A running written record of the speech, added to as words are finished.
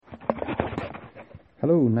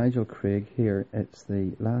Hello, Nigel Craig here. It's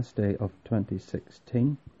the last day of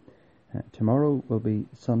 2016. Tomorrow will be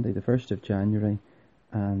Sunday the 1st of January,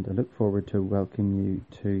 and I look forward to welcoming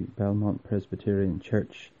you to Belmont Presbyterian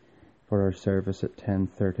Church for our service at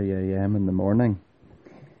 10:30 a.m. in the morning.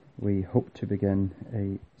 We hope to begin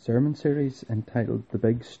a sermon series entitled The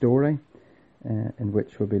Big Story, in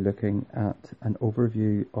which we'll be looking at an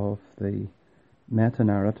overview of the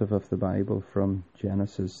meta-narrative of the Bible from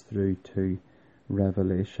Genesis through to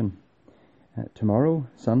Revelation. Tomorrow,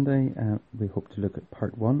 Sunday, we hope to look at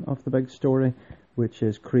part 1 of the big story, which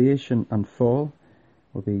is creation and fall.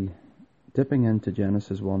 We'll be dipping into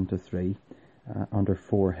Genesis 1 to 3 under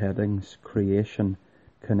 4 headings: creation,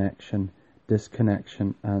 connection,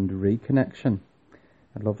 disconnection, and reconnection.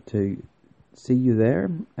 I'd love to see you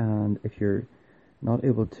there, and if you're not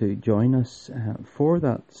able to join us for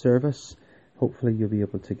that service, hopefully you'll be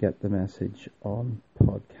able to get the message on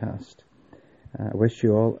podcast. I wish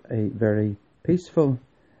you all a very peaceful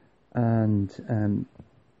and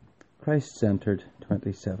Christ-centered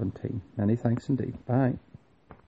 2017. Many thanks indeed. Bye.